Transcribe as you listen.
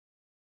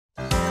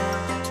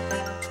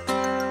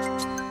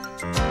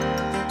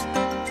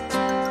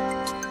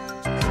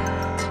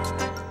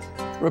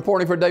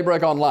Reporting for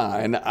Daybreak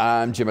Online,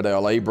 I'm Jim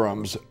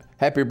Abrams.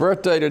 Happy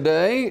birthday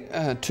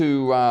today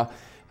to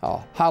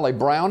Holly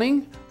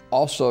Browning,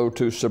 also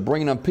to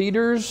Sabrina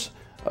Peters,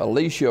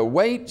 Alicia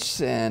Waits,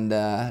 and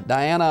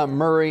Diana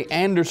Murray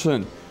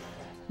Anderson.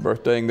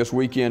 Birthdaying this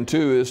weekend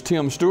too is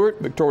Tim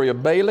Stewart, Victoria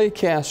Bailey,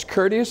 Cass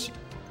Curtis,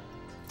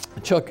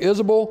 Chuck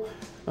Isabel,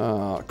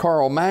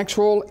 Carl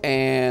Maxwell,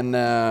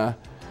 and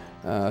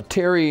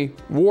Terry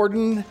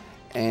Warden,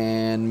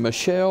 and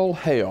Michelle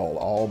Hale,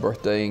 all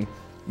birthdaying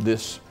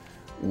this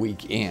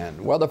weekend.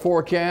 Weather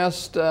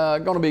forecast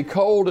going to be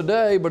cold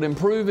today, but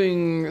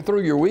improving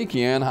through your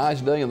weekend. Highs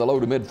today in the low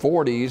to mid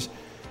 40s.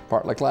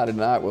 Partly cloudy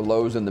tonight with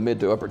lows in the mid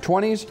to upper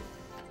 20s.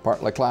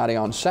 Partly cloudy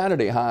on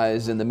Saturday,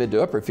 highs in the mid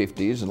to upper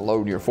 50s and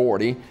low near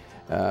 40.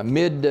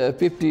 Mid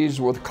 50s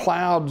with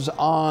clouds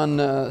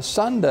on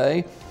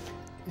Sunday,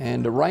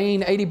 and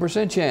rain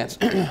 80% chance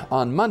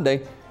on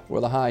Monday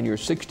with a high near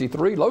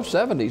 63. Low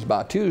 70s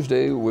by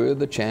Tuesday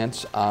with a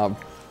chance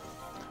of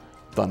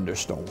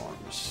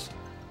thunderstorms.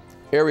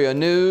 Area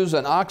news: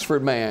 an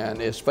Oxford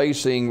man is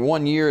facing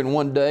 1 year and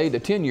 1 day to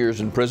 10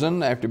 years in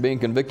prison after being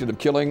convicted of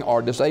killing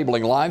or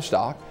disabling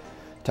livestock.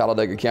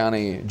 Talladega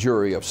County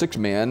jury of 6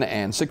 men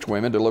and 6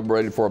 women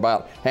deliberated for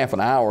about half an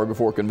hour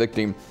before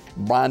convicting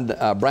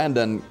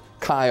Brandon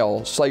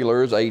Kyle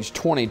Sailors, age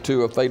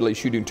 22, of fatally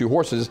shooting 2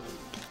 horses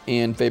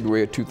in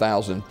February of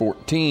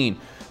 2014.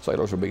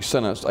 Sailors will be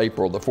sentenced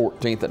April the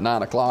 14th at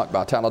 9 o'clock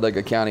by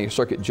Talladega County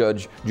Circuit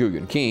Judge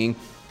Julian King.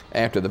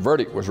 After the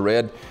verdict was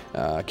read,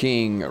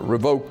 King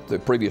revoked the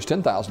previous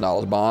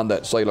 $10,000 bond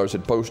that Sailors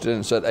had posted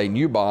and set a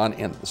new bond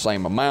in the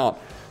same amount.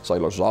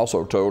 Sailors was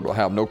also told to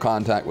have no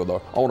contact with the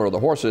owner of the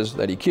horses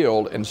that he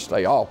killed and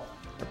stay off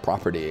the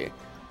property.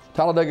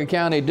 Talladega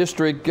County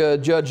District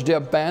Judge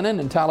Deb Fannin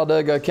and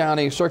Talladega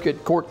County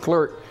Circuit Court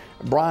Clerk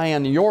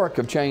Brian York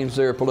have changed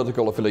their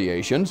political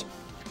affiliations.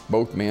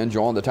 Both men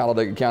joined the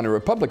Talladega County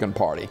Republican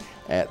Party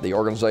at the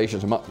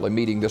organization's monthly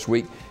meeting this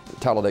week at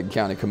the Talladega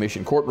County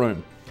Commission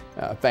courtroom.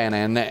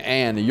 Fannin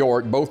and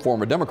York, both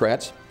former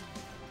Democrats,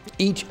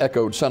 each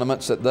echoed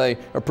sentiments that they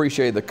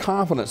appreciate the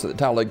confidence that the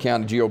Talladega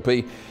County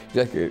GOP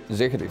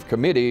Executive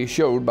Committee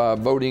showed by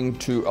voting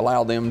to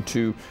allow them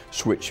to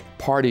switch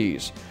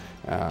parties.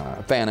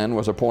 Fannin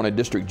was appointed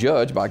district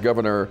judge by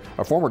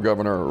former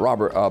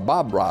Governor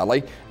Bob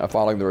Riley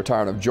following the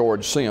retirement of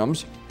George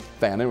Sims.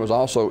 Fannin was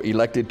also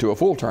elected to a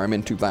full term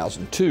in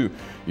 2002.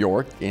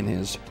 York, in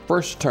his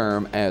first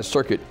term as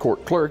circuit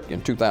court clerk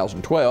in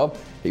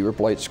 2012, he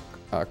replaced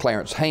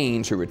Clarence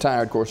Haynes, who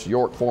retired. Of course,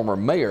 York, former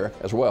mayor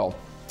as well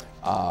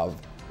of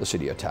the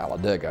city of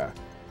Talladega.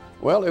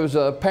 Well, it was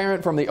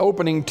apparent from the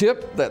opening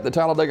tip that the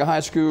Talladega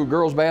High School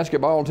girls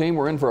basketball team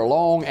were in for a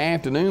long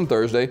afternoon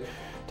Thursday.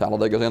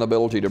 Talladega's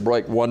inability to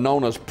break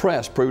Winona's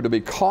press proved to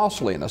be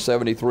costly in a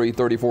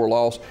 73-34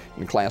 loss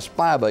in Class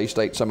 5A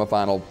state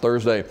semifinal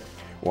Thursday.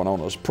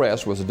 Winona's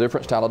press was the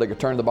difference. Talladega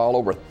turned the ball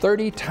over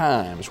 30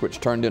 times, which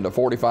turned into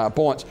 45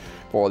 points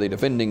for the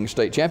defending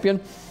state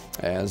champion,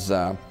 as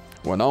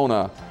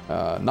Winona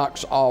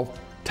knocks off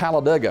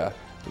Talladega.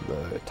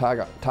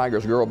 The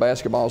Tigers girl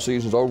basketball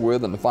season's over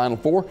with in the Final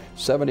Four,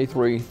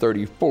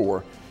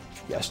 73-34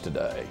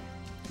 yesterday.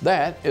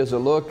 That is a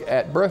look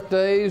at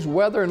birthdays,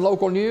 weather, and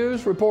local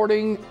news.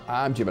 Reporting,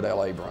 I'm Jim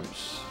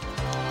Abrams.